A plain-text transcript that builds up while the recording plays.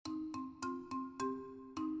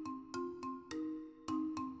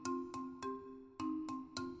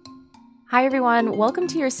Hi, everyone. Welcome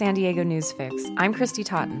to your San Diego News Fix. I'm Christy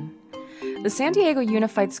Totten. The San Diego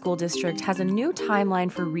Unified School District has a new timeline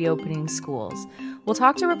for reopening schools. We'll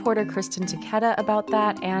talk to reporter Kristen Taketa about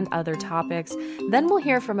that and other topics. Then we'll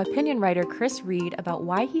hear from opinion writer Chris Reed about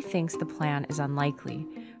why he thinks the plan is unlikely.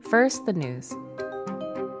 First, the news.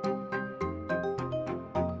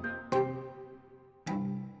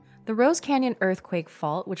 The Rose Canyon earthquake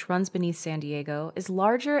fault, which runs beneath San Diego, is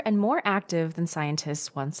larger and more active than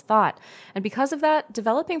scientists once thought, and because of that,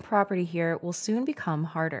 developing property here will soon become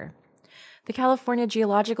harder. The California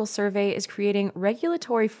Geological Survey is creating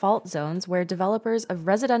regulatory fault zones where developers of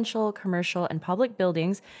residential, commercial, and public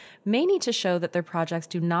buildings may need to show that their projects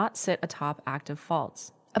do not sit atop active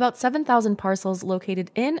faults. About 7,000 parcels located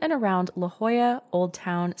in and around La Jolla, Old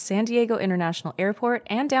Town, San Diego International Airport,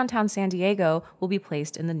 and downtown San Diego will be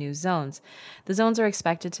placed in the new zones. The zones are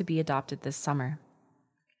expected to be adopted this summer.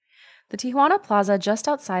 The Tijuana Plaza just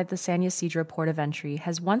outside the San Ysidro port of entry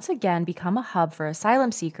has once again become a hub for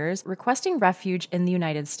asylum seekers requesting refuge in the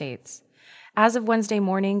United States. As of Wednesday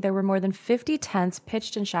morning, there were more than 50 tents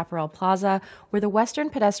pitched in Chaparral Plaza, where the western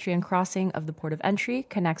pedestrian crossing of the port of entry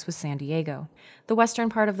connects with San Diego. The western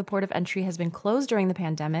part of the port of entry has been closed during the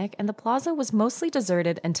pandemic, and the plaza was mostly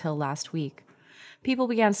deserted until last week. People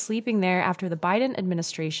began sleeping there after the Biden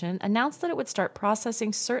administration announced that it would start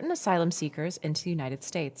processing certain asylum seekers into the United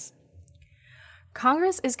States.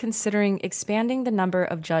 Congress is considering expanding the number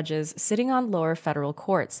of judges sitting on lower federal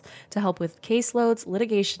courts to help with caseloads,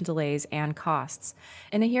 litigation delays, and costs.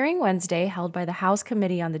 In a hearing Wednesday held by the House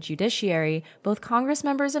Committee on the Judiciary, both Congress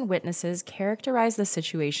members and witnesses characterized the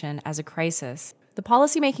situation as a crisis. The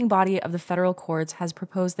policymaking body of the federal courts has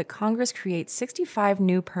proposed that Congress create 65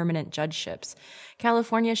 new permanent judgeships.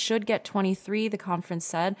 California should get 23, the conference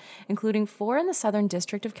said, including 4 in the Southern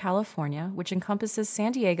District of California, which encompasses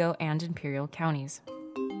San Diego and Imperial counties.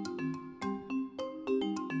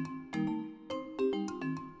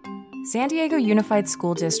 San Diego Unified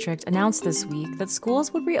School District announced this week that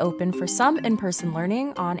schools would reopen for some in-person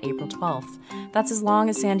learning on April 12th. That's as long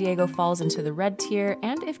as San Diego falls into the red tier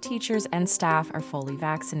and if teachers and staff are fully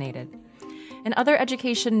vaccinated. In other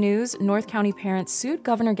education news, North County parents sued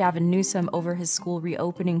Governor Gavin Newsom over his school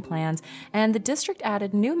reopening plans, and the district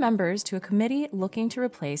added new members to a committee looking to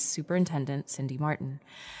replace Superintendent Cindy Martin.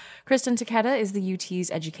 Kristen Taketa is the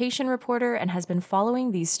UT's education reporter and has been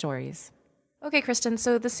following these stories. Okay, Kristen,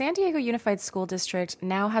 so the San Diego Unified School District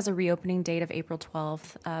now has a reopening date of April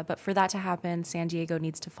 12th, but for that to happen, San Diego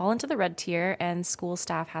needs to fall into the red tier and school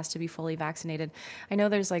staff has to be fully vaccinated. I know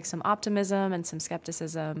there's some optimism and some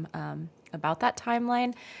skepticism about that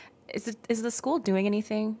timeline. Is the school doing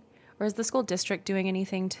anything, or is the school district doing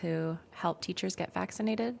anything to help teachers get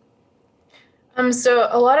vaccinated? So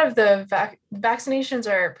a lot of the vaccinations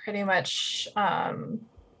are pretty much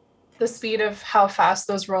the speed of how fast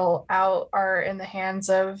those roll out are in the hands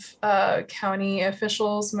of county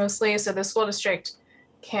officials mostly. So the school district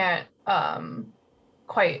can't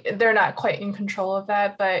they're not quite in control of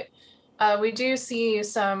that, but we do see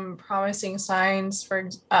some promising signs. For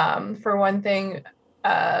one thing,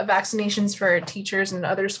 vaccinations for teachers and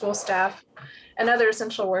other school staff and other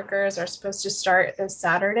essential workers are supposed to start this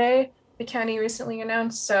Saturday, the county recently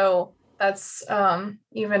announced. So that's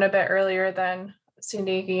even a bit earlier than San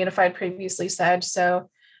Diego Unified previously said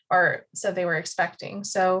they were expecting.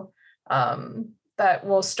 So that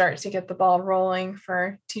will start to get the ball rolling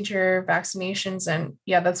for teacher vaccinations. And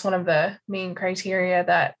yeah, that's one of the main criteria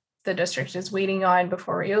that the district is waiting on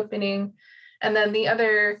before reopening. And then the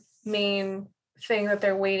other main thing that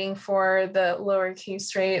they're waiting for, the lower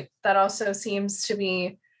case rate, that also seems to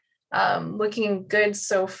be looking good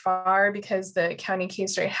so far, because the county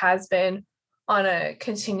case rate has been on a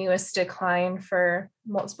continuous decline for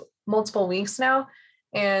multiple weeks now,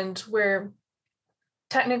 and we're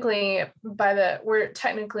technically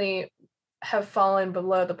have fallen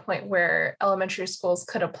below the point where elementary schools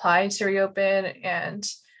could apply to reopen, and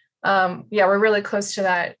we're really close to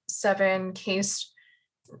that 7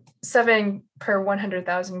 per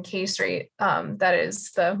 100,000 case rate. That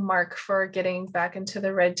is the mark for getting back into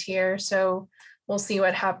the red tier. So we'll see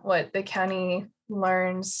what the county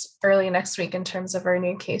learns early next week in terms of our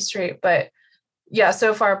new case rate. But yeah,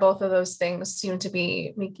 so far both of those things seem to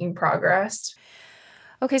be making progress.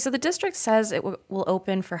 Okay, so the district says it will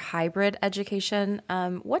open for hybrid education.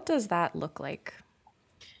 What does that look like?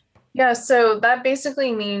 Yeah, so that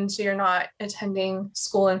basically means you're not attending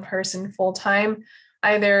school in person full time.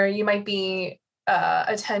 Either you might be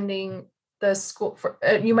attending school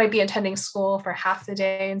for half the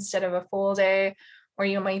day instead of a full day, or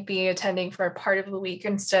you might be attending for a part of the week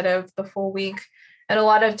instead of the full week. And a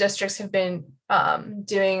lot of districts have been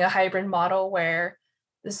doing a hybrid model where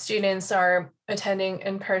the students are attending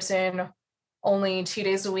in person only 2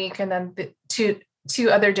 days a week, and then the two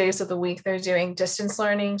other days of the week they're doing distance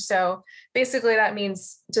learning. So basically that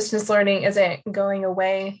means distance learning isn't going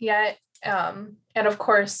away yet. And of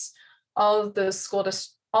course, all the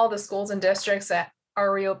schools and districts that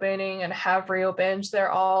are reopening and have reopened, they're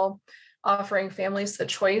all offering families the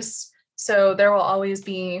choice. So there will always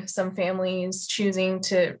be some families choosing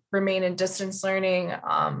to remain in distance learning,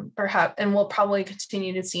 perhaps, and we'll probably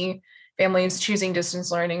continue to see families choosing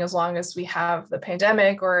distance learning as long as we have the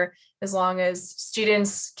pandemic, or as long as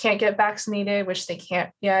students can't get vaccinated, which they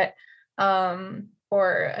can't yet,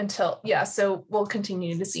 or until, so we'll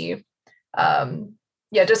continue to see,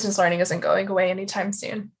 distance learning isn't going away anytime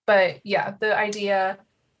soon. But the idea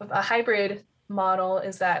of a hybrid model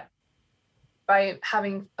is that by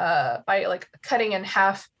having, by like cutting in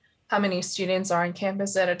half how many students are on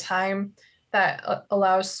campus at a time, that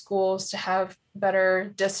allows schools to have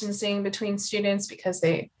better distancing between students because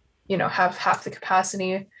they, have half the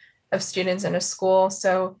capacity of students in a school.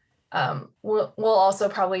 So we'll also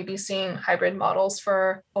probably be seeing hybrid models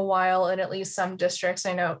for a while in at least some districts.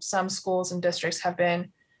 I know some schools and districts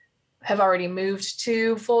have already moved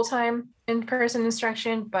to full-time in-person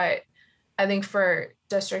instruction, but I think for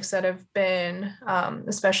districts that have been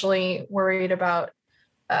especially worried about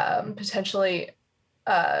potentially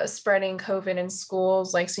spreading COVID in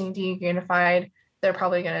schools, like San Diego Unified, they're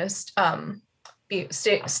probably going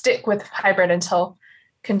to stick with hybrid until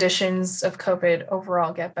conditions of COVID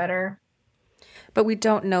overall get better. But we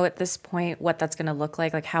don't know at this point what that's going to look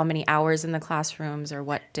like how many hours in the classrooms or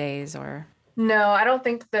what days or... No, I don't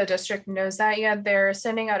think the district knows that yet. They're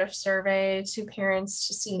sending out a survey to parents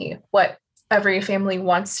to see what every family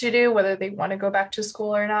wants to do, whether they want to go back to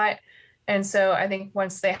school or not. And so I think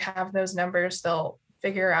once they have those numbers, they'll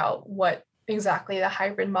figure out what exactly the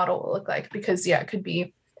hybrid model will look like, because it could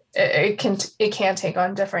be, it can take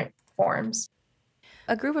on different forms.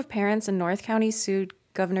 A group of parents in North County sued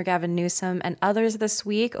Governor Gavin Newsom and others this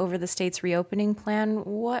week over the state's reopening plan.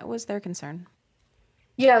 What was their concern?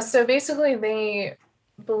 Yeah, so basically they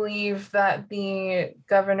believe that the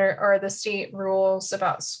governor or the state rules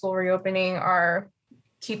about school reopening are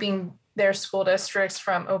keeping their school districts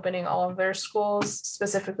from opening all of their schools,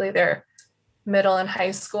 specifically their middle and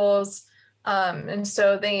high schools. And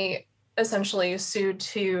so they essentially sued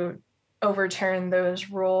to overturn those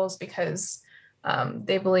rules because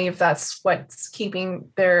they believe that's what's keeping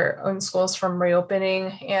their own schools from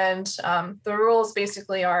reopening. And the rules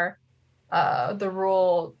basically are the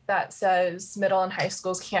rule that says middle and high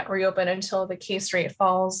schools can't reopen until the case rate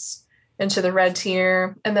falls into the red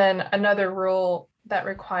tier. And then another rule that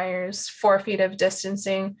requires 4 feet of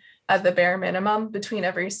distancing at the bare minimum between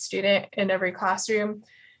every student in every classroom.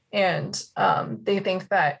 And they think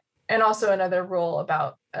that, and also another rule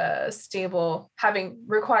about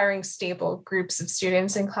requiring stable groups of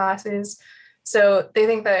students in classes. So they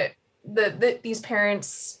think that these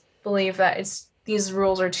parents believe that these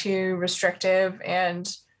rules are too restrictive, and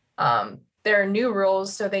there are new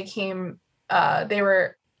rules. So they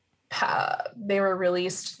were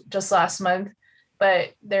released just last month,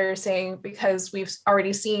 but they're saying because we've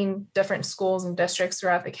already seen different schools and districts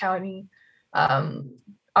throughout the county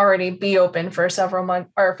already be open for several months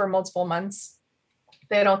or for multiple months,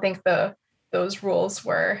 they don't think those rules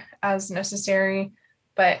were as necessary.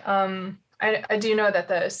 But I do know that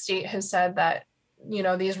the state has said that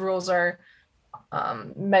these rules are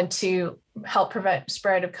meant to help prevent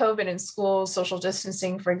spread of COVID in schools. Social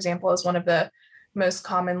distancing, for example, is one of the most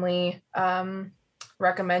commonly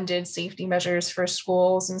recommended safety measures for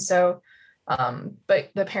schools. And so, but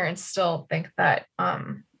the parents still think that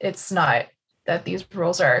it's not, that these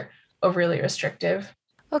rules are overly restrictive.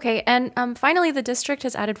 Okay, and finally, the district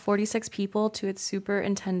has added 46 people to its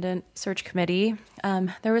superintendent search committee.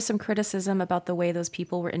 There was some criticism about the way those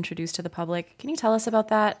people were introduced to the public. Can you tell us about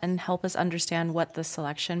that and help us understand what the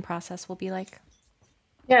selection process will be like?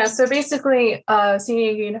 Yeah, so basically, San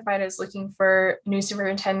Diego Unified is looking for a new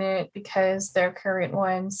superintendent because their current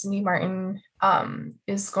one, Cindy Martin,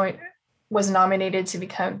 was nominated to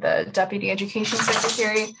become the deputy education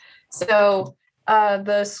secretary. So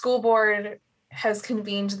the school board has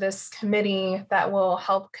convened this committee that will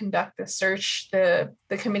help conduct the search. The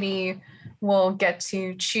committee will get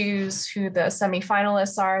to choose who the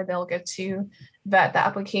semifinalists are. They'll get to vet the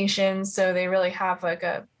applications. So they really have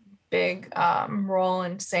a big role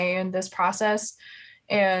and say in this process.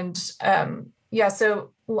 And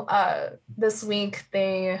so this week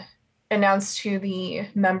they announced who the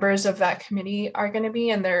members of that committee are going to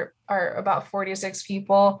be, and there are about 46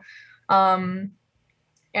 people.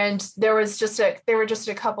 And there were just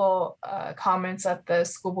a couple comments at the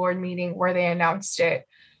school board meeting where they announced it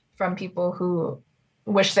from people who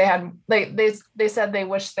wish they had, they said they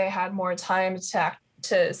wish they had more time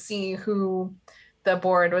to see who the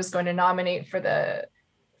board was going to nominate for the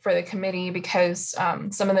committee, because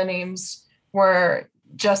some of the names were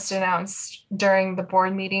just announced during the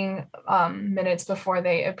board meeting, minutes before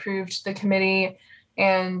they approved the committee.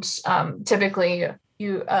 And typically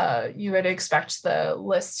you would expect the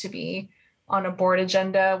list to be on a board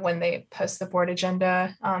agenda when they post the board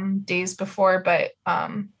agenda days before, but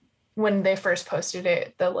when they first posted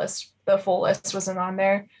it, the full list wasn't on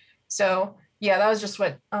there. So yeah, that was just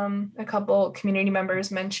what a couple community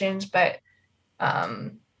members mentioned, but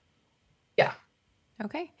yeah.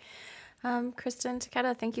 Okay. Kristen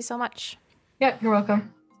Takeda, thank you so much. Yeah, you're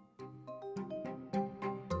welcome.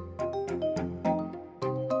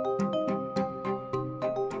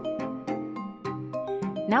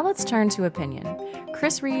 Now let's turn to opinion.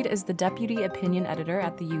 Chris Reed is the deputy opinion editor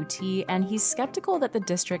at the UT, and he's skeptical that the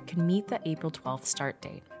district can meet the April 12th start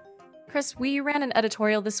date. Chris, we ran an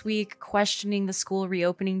editorial this week questioning the school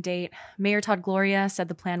reopening date. Mayor Todd Gloria said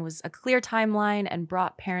the plan was a clear timeline and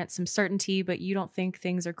brought parents some certainty, but you don't think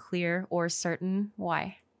things are clear or certain.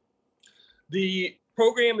 Why? The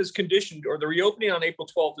program is conditioned, or the reopening on April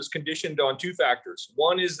 12th is conditioned on two factors.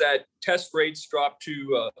 One is that test rates drop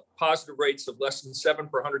to positive rates of less than 7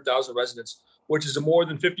 per 100,000 residents, which is a more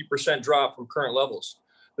than 50% drop from current levels.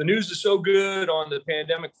 The news is so good on the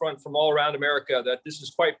pandemic front from all around America that this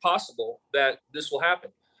is quite possible that this will happen.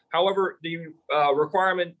 However, the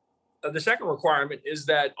second requirement is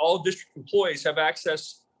that all district employees have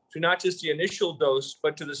access to not just the initial dose,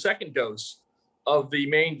 but to the second dose of the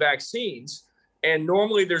main vaccines. And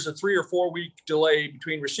normally there's a 3 or 4 week delay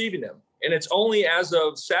between receiving them. And it's only as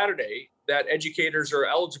of Saturday that educators are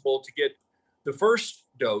eligible to get the first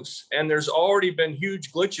dose. And there's already been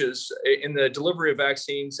huge glitches in the delivery of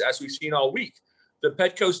vaccines, as we've seen all week. The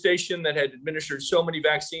Petco station that had administered so many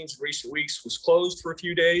vaccines in recent weeks was closed for a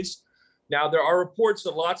few days. Now, there are reports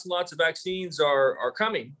that lots and lots of vaccines are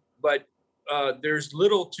coming, but there's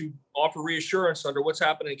little to offer reassurance under what's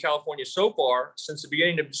happened in California so far since the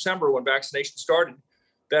beginning of December, when vaccination started,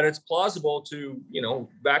 that it's plausible to,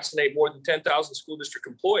 vaccinate more than 10,000 school district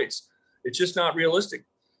employees. It's just not realistic.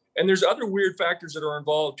 And there's other weird factors that are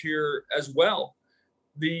involved here as well.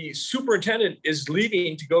 The superintendent is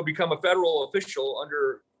leaving to go become a federal official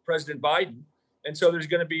under President Biden. And so there's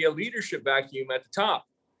going to be a leadership vacuum at the top.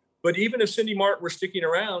 But even if Cindy Martin were sticking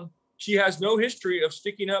around, she has no history of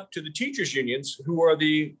sticking up to the teachers' unions, who are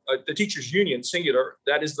the teachers' union, singular,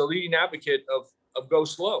 that is the leading advocate of go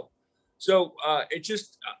slow. So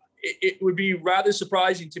it would be rather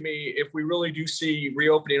surprising to me if we really do see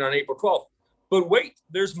reopening on April 12th. But wait,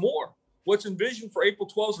 there's more. What's envisioned for April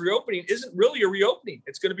 12th's reopening isn't really a reopening.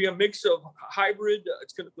 It's going to be a mix of hybrid.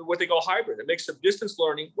 It's going to be what they call hybrid, a mix of distance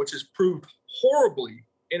learning, which has proved horribly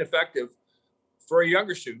ineffective for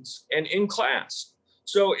younger students, and in class.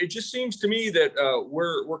 So it just seems to me that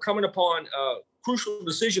we're coming upon crucial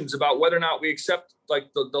decisions about whether or not we accept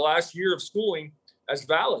the last year of schooling as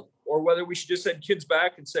valid, or whether we should just send kids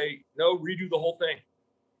back and say, no, redo the whole thing.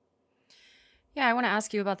 Yeah, I want to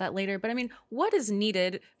ask you about that later. But I mean, what is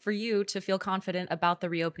needed for you to feel confident about the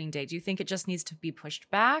reopening date? Do you think it just needs to be pushed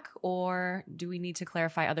back, or do we need to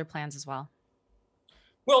clarify other plans as well?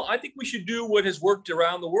 Well, I think we should do what has worked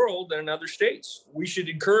around the world and in other states. We should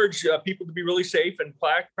encourage people to be really safe and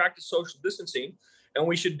practice social distancing. And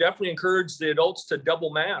we should definitely encourage the adults to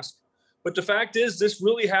double mask. But the fact is, this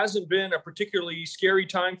really hasn't been a particularly scary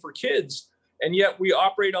time for kids. And yet we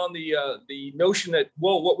operate on the notion that,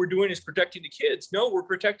 well, what we're doing is protecting the kids. No, we're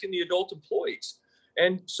protecting the adult employees.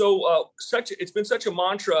 And so it's been such a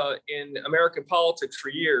mantra in American politics for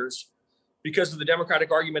years, because of the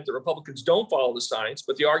Democratic argument that Republicans don't follow the science,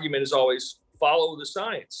 but the argument is always follow the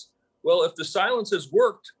science. Well, if the science has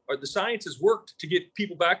worked to get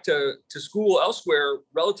people back to school elsewhere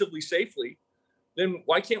relatively safely, then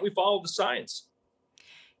why can't we follow the science?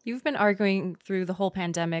 You've been arguing through the whole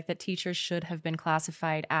pandemic that teachers should have been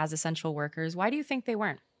classified as essential workers. Why do you think they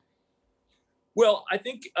weren't? Well, I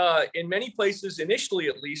think in many places, initially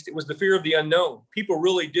at least, it was the fear of the unknown. People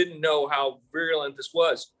really didn't know how virulent this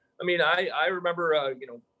was. I mean, I remember,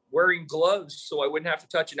 wearing gloves so I wouldn't have to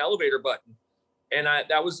touch an elevator button. And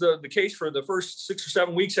that was the case for the first 6 or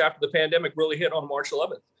 7 weeks after the pandemic really hit on March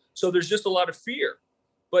 11th. So there's just a lot of fear.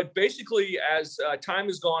 But basically, as time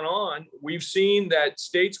has gone on, we've seen that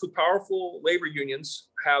states with powerful labor unions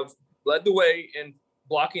have led the way in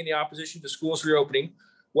blocking the opposition to schools reopening,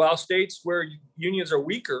 while states where unions are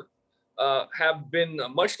weaker have been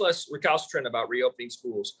much less recalcitrant about reopening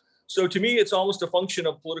schools. So to me, it's almost a function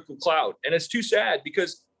of political clout. And it's too sad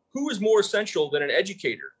because who is more essential than an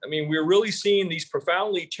educator? I mean, we're really seeing these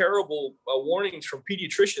profoundly terrible warnings from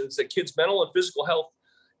pediatricians that kids' mental and physical health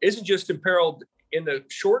isn't just imperiled in the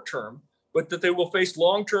short term, but that they will face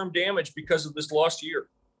long-term damage because of this lost year.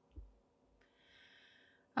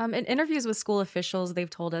 In interviews with school officials, they've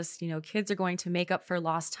told us, kids are going to make up for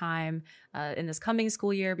lost time in this coming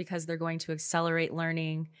school year because they're going to accelerate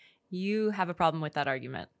learning. You have a problem with that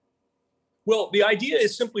argument? Well, the idea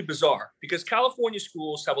is simply bizarre because California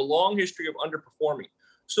schools have a long history of underperforming.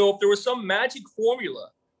 So if there was some magic formula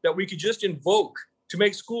that we could just invoke to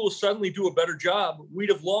make schools suddenly do a better job, we'd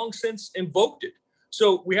have long since invoked it.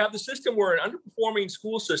 So we have the system where an underperforming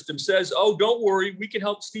school system says, oh, don't worry, we can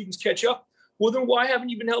help students catch up. Well, then why haven't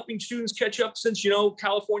you been helping students catch up since,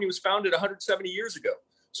 California was founded 170 years ago?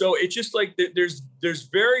 So it's just like there's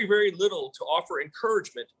very, very little to offer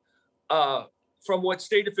encouragement from what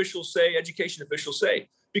state officials say, education officials say,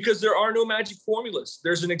 because there are no magic formulas.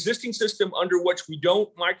 There's an existing system under which we don't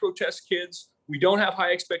micro-test kids. We don't have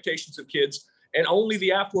high expectations of kids. And only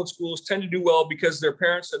the affluent schools tend to do well because their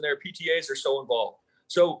parents and their PTAs are so involved.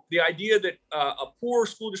 So the idea that a poor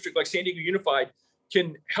school district like San Diego Unified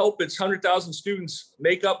can help its 100,000 students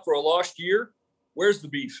make up for a lost year, where's the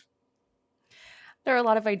beef? There are a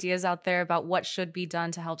lot of ideas out there about what should be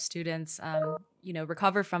done to help students,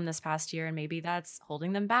 recover from this past year, and maybe that's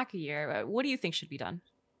holding them back a year. What do you think should be done?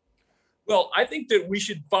 Well, I think that we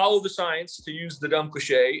should follow the science, to use the dumb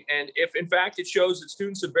cliche. And if, in fact, it shows that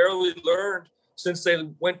students have barely learned since they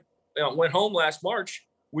went home last March,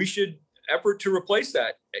 we should effort to replace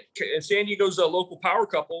that. And San Diego's a local power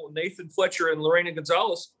couple, Nathan Fletcher and Lorena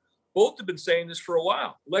Gonzalez, both have been saying this for a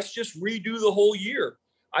while. Let's just redo the whole year.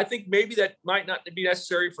 I think maybe that might not be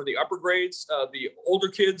necessary for the upper grades. The older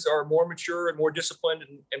kids are more mature and more disciplined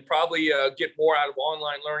and probably get more out of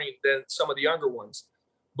online learning than some of the younger ones.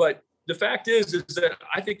 But the fact is that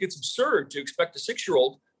I think it's absurd to expect a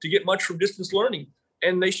 6-year-old to get much from distance learning.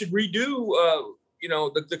 And they should redo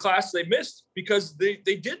the class they missed because they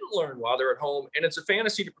didn't learn while they're at home. And it's a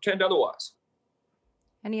fantasy to pretend otherwise.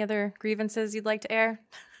 Any other grievances you'd like to air?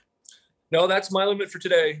 No, that's my limit for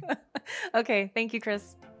today. Okay. Thank you,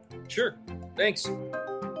 Chris. Sure. Thanks.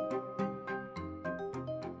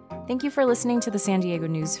 Thank you for listening to the San Diego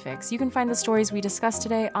News Fix. You can find the stories we discussed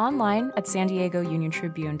today online at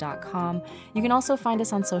SanDiegoUnionTribune.com. You can also find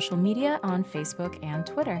us on social media on Facebook and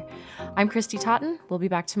Twitter. I'm Christy Totten. We'll be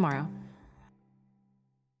back tomorrow.